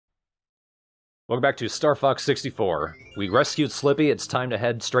Welcome back to Star Fox 64. We rescued Slippy, it's time to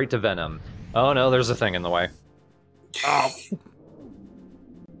head straight to Venom. Oh no, there's a thing in the way. Oh.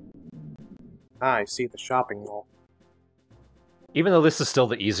 I see the shopping mall. Even though this is still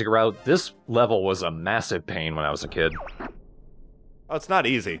the easy route, this level was a massive pain when I was a kid. Oh, it's not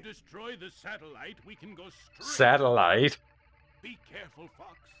easy. Destroy the satellite, we can go straight. Satellite? Be careful,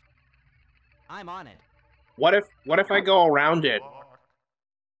 Fox. I'm on it. What if I go around it?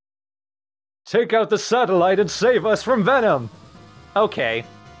 Take out the satellite and save us from Venom! Okay.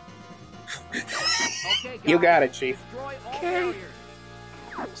 You got it, Chief. Okay.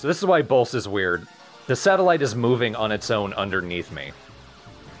 So this is why Bolts is weird. The satellite is moving on its own underneath me.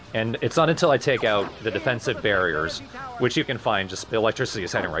 And it's not until I take out the defensive barriers, which you can find, just the electricity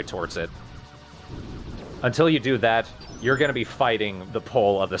is heading right towards it. Until you do that, you're going to be fighting the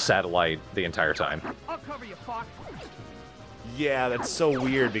pull of the satellite the entire time. I'll cover you, Fox. Yeah, that's so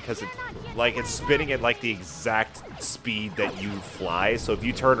weird because it's spinning at like the exact speed that you fly. So if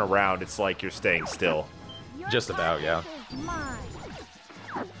you turn around, it's like you're staying still. Just about, yeah.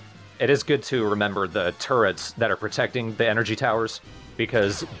 It is good to remember the turrets that are protecting the energy towers,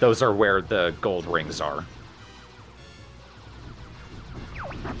 because those are where the gold rings are.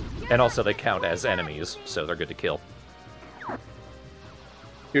 And also they count as enemies, so they're good to kill.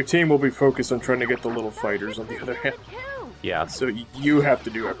 Your team will be focused on trying to get the little fighters, on the other hand. Yeah. So you have to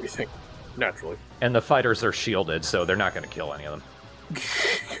do everything, naturally. And the fighters are shielded, so they're not going to kill any of them.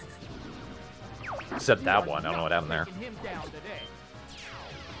 Except that one, I don't know what happened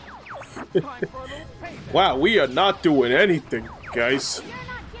there. Wow, we are not doing anything, guys.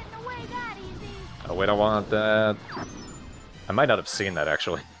 Oh, we don't want that. I might not have seen that,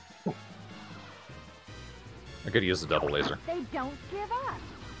 actually. I could use the double laser. They don't give up.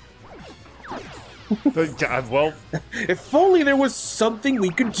 Well, if only there was something we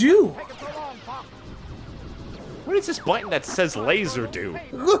could do. what does this button that says laser do?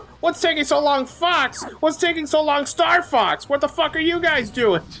 What's taking so long, Fox? What's taking so long, Star Fox? What the fuck are you guys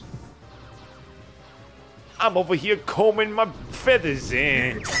doing? I'm over here combing my feathers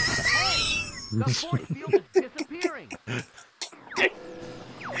in. The force field is disappearing.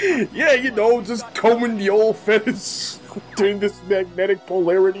 Yeah, you know, just combing the old feathers during this magnetic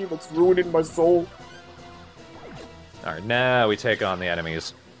polarity that's ruining my soul. Alright, now we take on the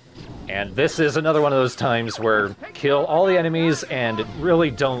enemies. And this is another one of those times where kill all the enemies and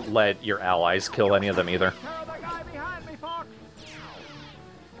really don't let your allies kill any of them either.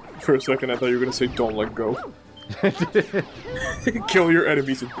 For a second, I thought you were gonna say, don't let go. Kill your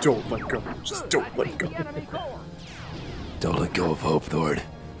enemies and don't let go. Just don't let go. Don't let go of hope, Thord.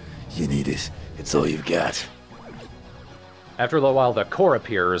 You need it. It's all you've got. After a little while, the core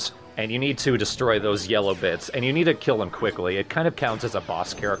appears, and you need to destroy those yellow bits, and you need to kill them quickly. It kind of counts as a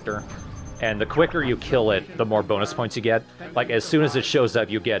boss character. And the quicker you kill it, the more bonus points you get. Like, as soon as it shows up,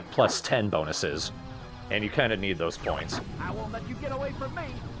 you get plus 10 bonuses. And you kind of need those points. I won't let you get away from me.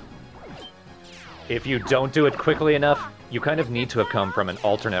 If you don't do it quickly enough, you kind of need to have come from an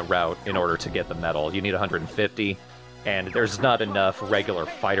alternate route in order to get the medal. You need 150, and there's not enough regular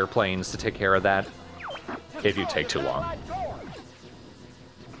fighter planes to take care of that if you take too long.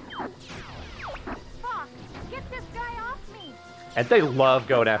 Fox, get this guy off me. And they love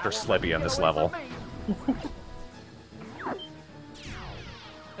going after Slippy on this level.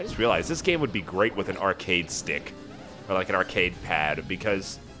 I just realized this game would be great with an arcade stick. Or like an arcade pad,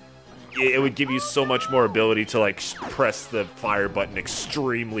 because it would give you so much more ability to like press the fire button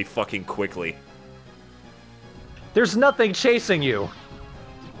extremely fucking quickly. There's nothing chasing you!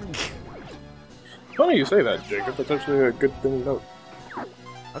 Funny you say that, Jacob. That's actually a good thing to note.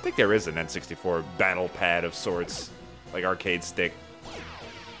 I think there is an N64 battle pad of sorts, like arcade stick.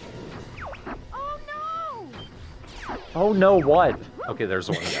 Oh no! Oh no, what? Okay, there's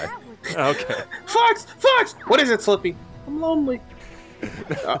one guy. Okay. Fox! Fox! What is it, Slippy? I'm lonely.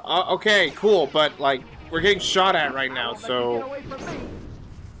 Okay, cool, but, like, we're getting shot at right now, so...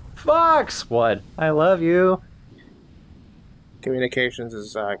 Fox! What? I love you. Communications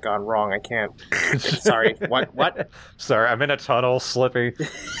has gone wrong. I can't... Sorry, what? Sorry, I'm in a tunnel, Slippy.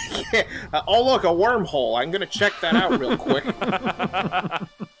 Yeah. Oh, look, a wormhole. I'm gonna check that out real quick. Here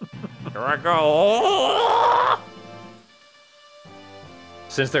I go.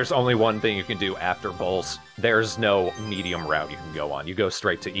 Since there's only one thing you can do after Bulls, there's no medium route you can go on. You go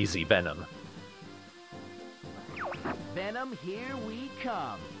straight to easy Venom. Venom, here we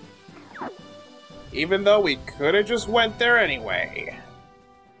come. Even though we could have just went there anyway.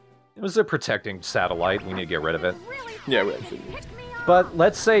 It was a protecting satellite. We need to get rid of it. Really? Yeah, we actually... Pick me But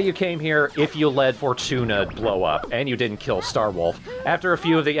let's say you came here if you let Fortuna blow up, and you didn't kill Starwolf. After a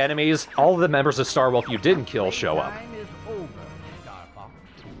few of the enemies, all of the members of Starwolf you didn't kill show up. Time is over, Star Fox.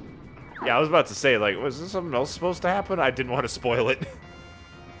 Yeah, I was about to say, like, was this something else supposed to happen? I didn't want to spoil it.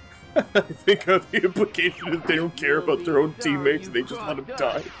 I think the implication is they don't care about their own teammates, they just let them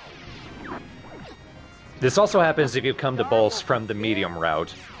die. This also happens if you come to Bolse from the medium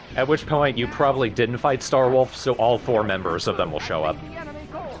route, at which point you probably didn't fight Starwolf, so all 4 members of them will show up. The enemy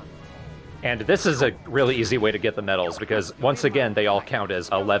core. And this is a really easy way to get the medals, because once again, they all count as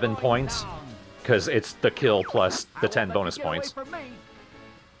 11 points, because it's the kill plus the 10 bonus Get away points. from me.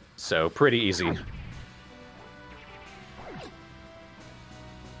 So, pretty easy.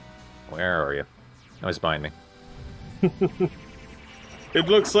 Where are you? Oh, he's behind me. It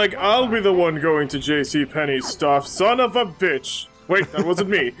looks like I'll be the one going to JCPenney's stuff, son of a bitch! Wait, that wasn't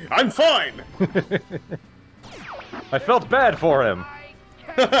me. I'm fine! I felt bad for him!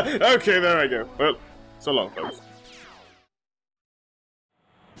 Okay, there I go. Well, so long, folks.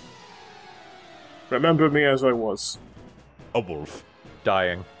 Remember me as I was. A wolf.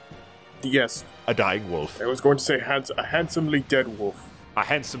 Dying. Yes, A dying wolf. I was going to say a handsomely dead wolf. A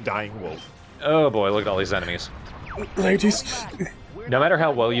handsome dying wolf. Oh boy, look at all these enemies. Ladies, No matter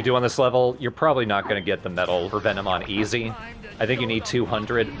how well you do on this level, you're probably not going to get the medal for Venom on easy. I think you need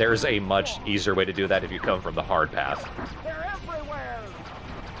 200. There's a much easier way to do that if you come from the hard path. They're everywhere.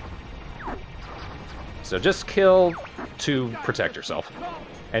 So just kill to protect yourself.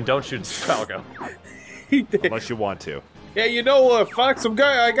 And don't shoot Falco. he did. Unless you want to. Yeah, you know, Fox,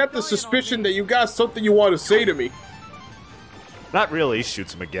 I got the suspicion that you got something you want to say to me. Not really.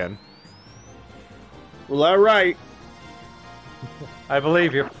 Shoots him again. Well, alright. I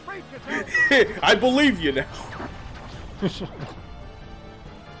believe you. I believe you now. You'll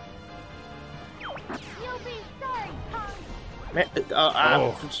be sorry, punk.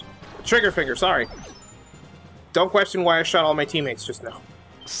 Man, trigger finger, sorry. Don't question why I shot all my teammates just now.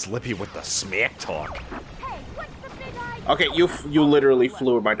 Slippy with the smack talk. Hey, what's the big idea? Okay, you literally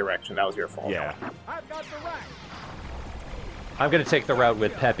flew in my direction. That was your fault. Yeah. I've got the rack. I'm going to take the route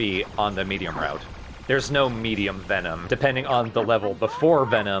with Peppy on the medium route. There's no medium Venom. Depending on the level before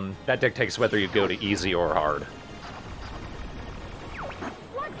Venom, that dictates whether you go to easy or hard.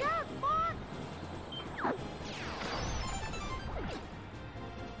 Look out, Fox!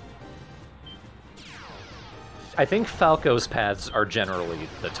 I think Falco's paths are generally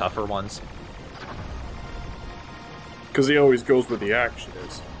the tougher ones. Because he always goes where the action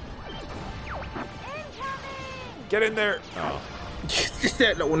is. Get in there. Oh.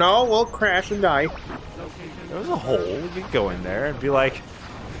 No, we'll crash and die. There's a hole. You could go in there and be like,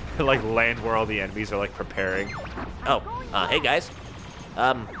 like land where all the enemies are like preparing. Oh, hey guys.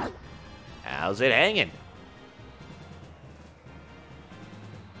 How's it hanging?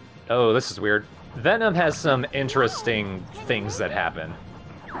 Oh, this is weird. Venom has some interesting things that happen.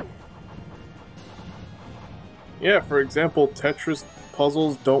 Yeah, for example, Tetris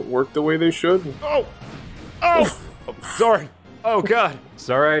puzzles don't work the way they should. Oh! Oh! Oh, sorry. Oh, God. It's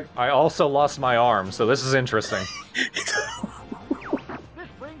alright, I also lost my arm, so this is interesting. This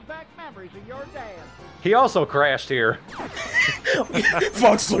brings back memories of your dad. He also crashed here.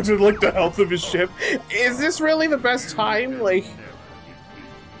 Fox looks at like the health of his ship. Is this really the best time? Like,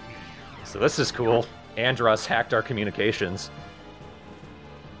 So this is cool. Andros hacked our communications.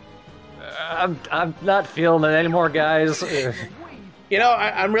 I'm not feeling it anymore, guys. you know,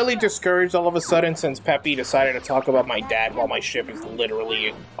 I'm really discouraged all of a sudden since Peppy decided to talk about my dad while my ship is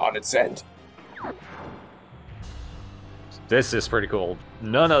literally on its end. This is pretty cool.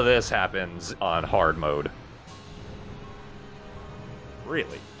 None of this happens on hard mode.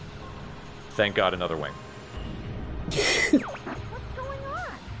 Really? Thank God, another wing. What's going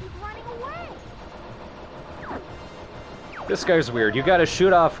on? He's running away. This guy's weird. You gotta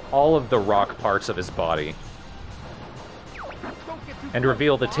shoot off all of the rock parts of his body and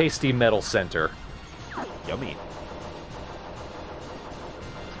reveal the tasty metal center. Yummy.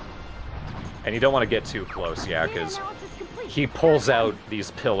 And you don't want to get too close, yeah, because Analysis complete. he pulls out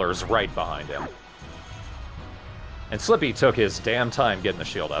these pillars right behind him. And Slippy took his damn time getting the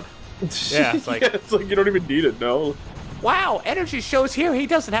shield up. Yeah, it's like, Yeah, it's like you don't even need it, no. Wow, energy shows here he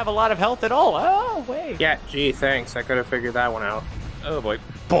doesn't have a lot of health at all. Oh, wait. Yeah, gee, thanks. I could have figured that one out. Oh boy,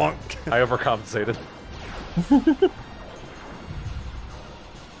 bonk. I overcompensated.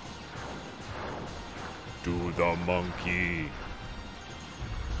 Do the monkey.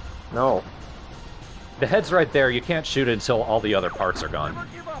 No. The head's right there. You can't shoot it until all the other parts are gone. Never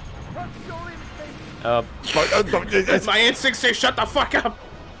give up. Trust your instinct. My instincts say shut the fuck up!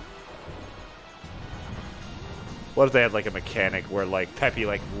 What if they had like a mechanic where like Peppy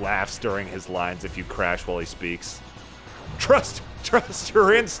like laughs during his lines if you crash while he speaks? Trust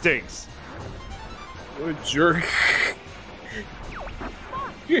your instincts. What a jerk.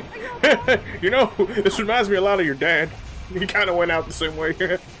 You know, this reminds me a lot of your dad. He kind of went out the same way.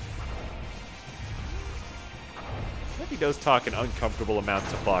 Peppy does talk an uncomfortable amount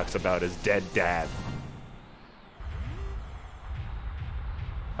to Fox about his dead dad.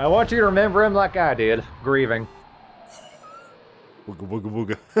 I want you to remember him like I did, grieving. Wooga wooga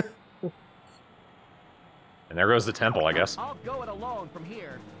wooga. And there goes the temple, I guess. I'll go it alone from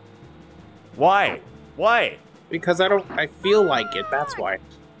here. Why? Why? Because I feel like it, that's why.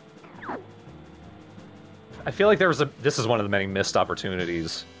 I feel like this is one of the many missed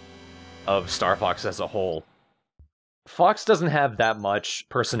opportunities of Star Fox as a whole. Fox doesn't have that much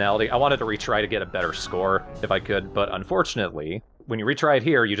personality. I wanted to retry to get a better score if I could, but unfortunately, when you retry it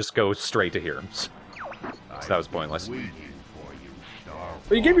here, you just go straight to here. So that was pointless.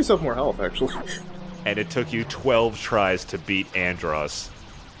 But you gave yourself more health, actually. And it took you 12 tries to beat Andros.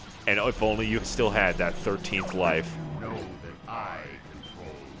 And if only you still had that 13th life.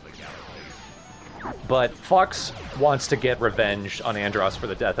 But Fox wants to get revenge on Andros for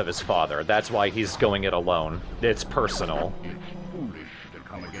the death of his father. That's why he's going it alone. It's personal.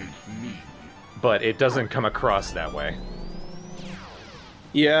 But it doesn't come across that way.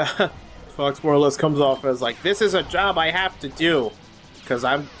 Yeah, Fox more or less comes off as like, this is a job I have to do, because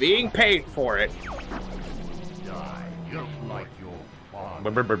I'm being paid for it.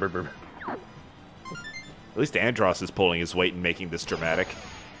 At least Andros is pulling his weight and making this dramatic.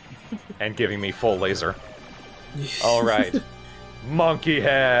 And giving me full laser. Alright. Monkey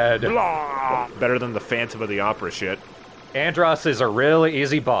head! Blah! Better than the Phantom of the Opera shit. Andros is a really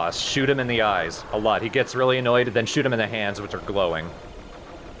easy boss. Shoot him in the eyes. A lot. He gets really annoyed, then shoot him in the hands, which are glowing.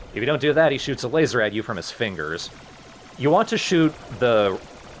 If you don't do that, he shoots a laser at you from his fingers. You want to shoot I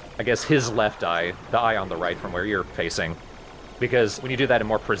guess his left eye, the eye on the right from where you're facing. Because when you do that, it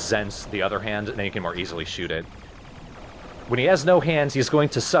more presents the other hand, and then you can more easily shoot it. When he has no hands, he's going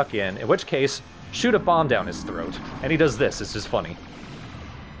to suck in which case, shoot a bomb down his throat. And he does this, it's just funny.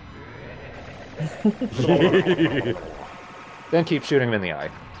 Then keep shooting him in the eye.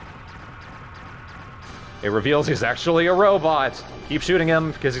 It reveals he's actually a robot! Keep shooting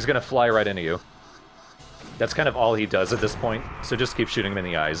him, because he's gonna fly right into you. That's kind of all he does at this point, so just keep shooting him in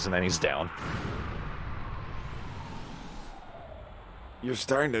the eyes, and then he's down. You're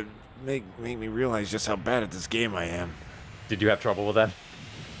starting to make me realize just how bad at this game I am. Did you have trouble with that?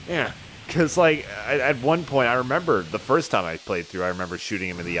 Yeah, because, like, at one point, I remember the first time I played through, I remember shooting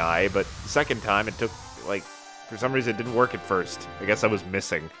him in the eye, but the second time, it took, like, for some reason, it didn't work at first. I guess I was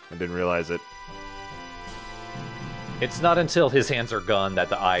missing and didn't realize it. It's not until his hands are gone that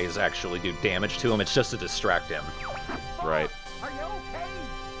the eyes actually do damage to him, it's just to distract him. Right. Are you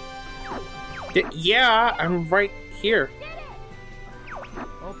okay? Yeah, I'm right here.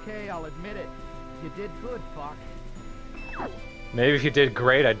 Okay, I'll admit it. You did good, Fox. Maybe if you did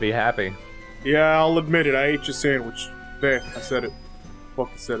great, I'd be happy. Yeah, I'll admit it, I ate your sandwich. There, I said it.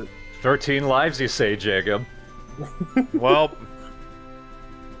 Fucking said it. 13 lives, you say, Jacob. Well,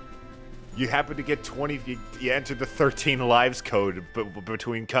 you happen to get 20. You entered the 13 lives code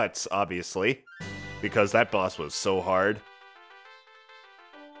between cuts, obviously, because that boss was so hard.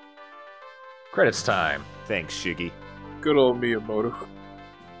 Credits time. Thanks, Shiggy. Good old Miyamoto.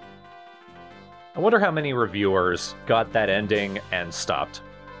 I wonder how many reviewers got that ending and stopped.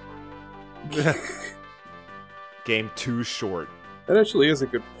 Game too short. That actually is a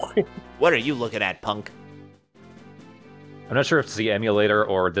good point. What are you looking at, punk? I'm not sure if it's the emulator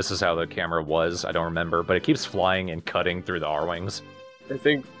or this is how the camera was, I don't remember, but it keeps flying and cutting through the R-Wings. I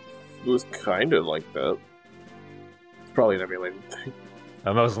think it was kind of like that. It's probably an emulated thing.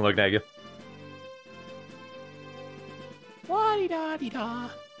 I wasn't looking at you. Wa-di-da-di-da.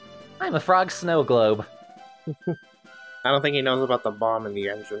 I'm a frog snow globe. I don't think he knows about the bomb in the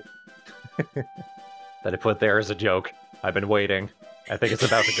engine. That I put there as a joke. I've been waiting. I think it's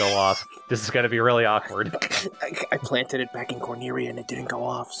about to go off. This is gonna be really awkward. I planted it back in Corneria and it didn't go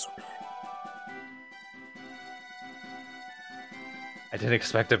off. So... I didn't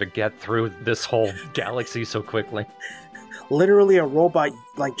expect it to get through this whole galaxy so quickly. Literally a robot,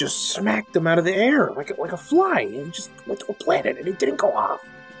 like, just smacked him out of the air, like a fly. And he just went to a planet and it didn't go off.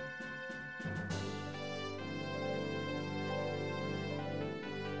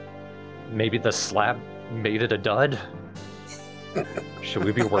 Maybe the slap made it a dud? Should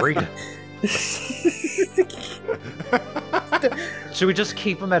we be worried? Should we just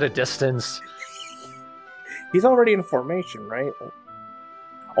keep him at a distance? He's already in formation, right?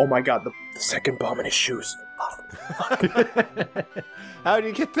 Oh my god, the second bomb in his shoes. How do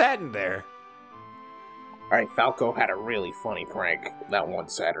you get that in there? Alright, Falco had a really funny prank that one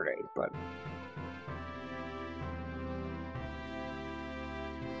Saturday, but...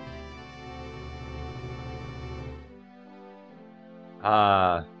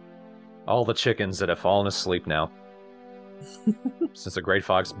 All the chickens that have fallen asleep now. Since the Great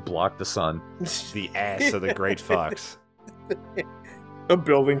Fox blocked the sun. The ass of the Great Fox. A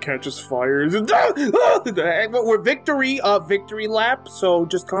building catches fire. We're victory lap, so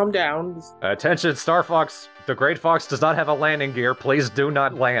just calm down. Attention, Star Fox. The Great Fox does not have a landing gear. Please do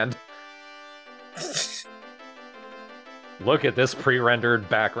not land. Look at this pre-rendered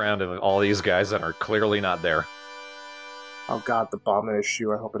background of all these guys that are clearly not there. Oh god, the bomb in his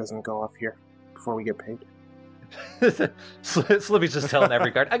shoe. I hope it doesn't go off here before we get paid. Slippy's just telling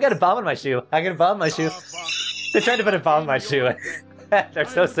every guard, I got a bomb in my shoe. I got a bomb in my shoe. They tried to put a bomb in my shoe. They're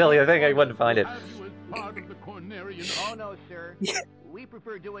so silly, I think I wouldn't find it. Oh no, sir. We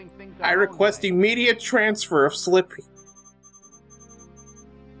prefer doing things I request immediate transfer of Slippy.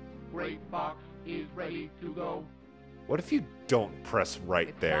 Great Fox is ready to go. What if you don't press right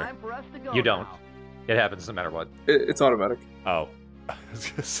It's there? time for us to go You don't. now. It happens no matter what. It's automatic. Oh. I was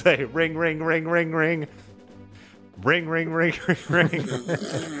gonna say, ring, ring, ring, ring, ring. Ring, ring, ring, ring, ring.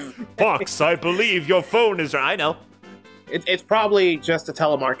 Fox, I believe your phone is... I know. It's probably just a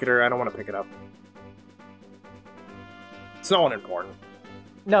telemarketer. I don't want to pick it up. It's not important.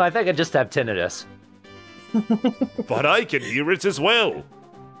 No, I think I just have tinnitus. But I can hear it as well.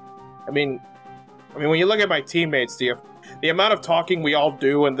 I mean, when you look at my teammates, the amount of talking we all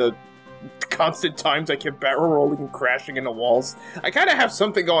do and the constant times I keep barrel rolling and crashing into walls, I kind of have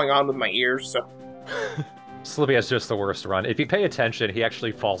something going on with my ears, so... Slippy has just the worst run. If you pay attention, he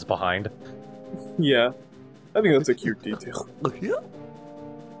actually falls behind. Yeah. I think that's a cute detail.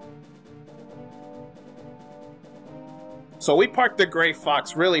 So we parked the Gray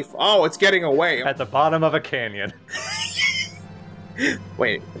Fox really... Oh, it's getting away. At the bottom of a canyon.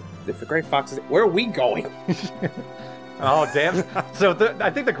 Wait, if the Gray Fox is... Where are we going? Oh, damn. So I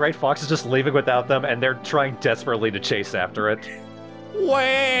think the Great Fox is just leaving without them, and they're trying desperately to chase after it.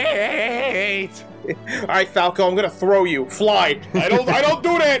 Wait! Alright, Falco, I'm gonna throw you. Fly! I don't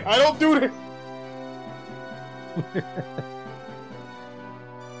do that! I don't do that!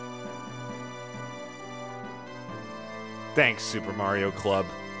 Thanks, Super Mario Club.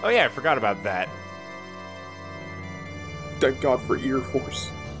 Oh yeah, I forgot about that. Thank God for Ear Force.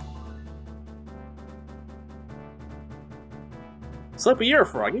 Slippy, you're a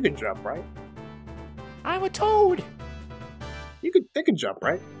frog. You can jump, right? I'm a toad. They can jump,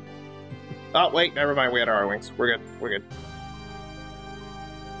 right? Oh, wait, never mind. We had our wings. We're good. We're good.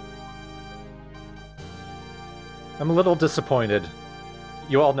 I'm a little disappointed.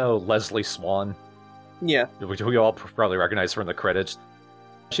 You all know Leslie Swan, Yeah. which we all probably recognize from the credits.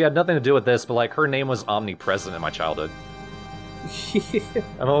 She had nothing to do with this, but like her name was omnipresent in my childhood.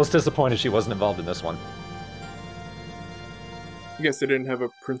 I'm almost disappointed she wasn't involved in this one. I guess they didn't have a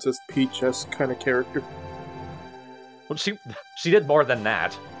Princess Peach-esque kind of character. Well, she did more than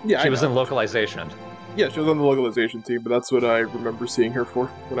that. Yeah, She I was know. in localization. Yeah, she was on the localization team, but that's what I remember seeing her for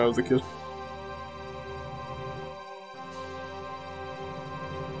when I was a kid.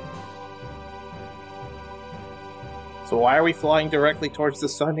 So why are we flying directly towards the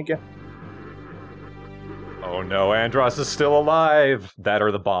sun again? Oh no, Andros is still alive! That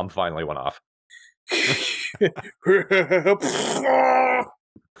or the bomb finally went off.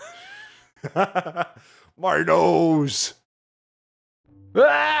 My nose!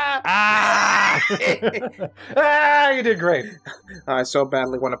 Ah! Ah! Ah, you did great. I so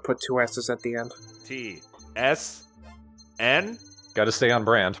badly want to put two S's at the end. T-S-N? Gotta stay on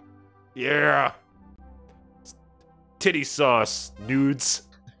brand. Yeah! Titty sauce, nudes.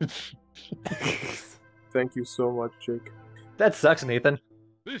 Thank you so much, Jake. That sucks, Nathan.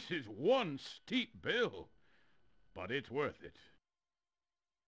 This is one steep bill, but it's worth it.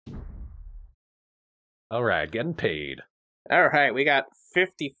 Alright, getting paid. Alright, we got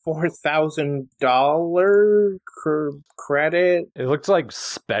 $54,000 credit. It looks like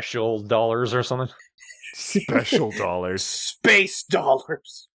special dollars or something. Special dollars. Space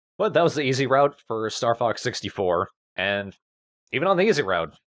dollars! But that was the easy route for Star Fox 64. And even on the easy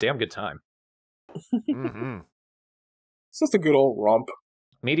route, damn good time. Mm-hmm. It's just a good old romp.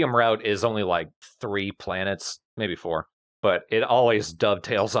 Medium route is only like 3 planets, maybe 4. But it always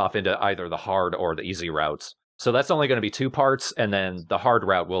dovetails off into either the hard or the easy routes. So that's only going to be 2 parts, and then the hard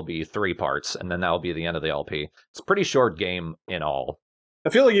route will be 3 parts, and then that'll be the end of the LP. It's a pretty short game in all. I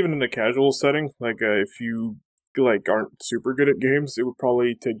feel like even in a casual setting, like if you aren't super good at games, it would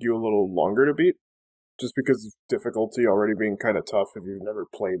probably take you a little longer to beat. just because of difficulty already being kind of tough if you've never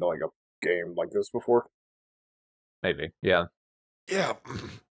played like a game like this before. Maybe, yeah. Yeah.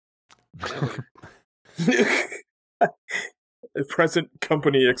 Present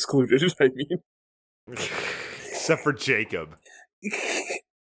company excluded, I mean. Except for Jacob.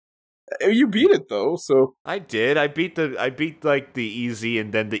 You beat it though, so I did. I beat like the easy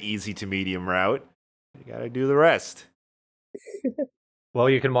and then the easy to medium route. You gotta do the rest. Well,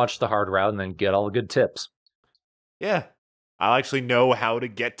 you can watch the hard route and then get all the good tips. Yeah. I'll actually know how to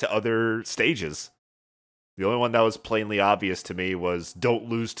get to other stages. The only one that was plainly obvious to me was don't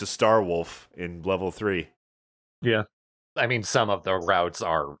lose to Starwolf in level 3. Yeah. I mean, some of the routes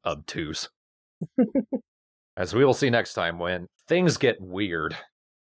are obtuse. As we will see next time when things get weird.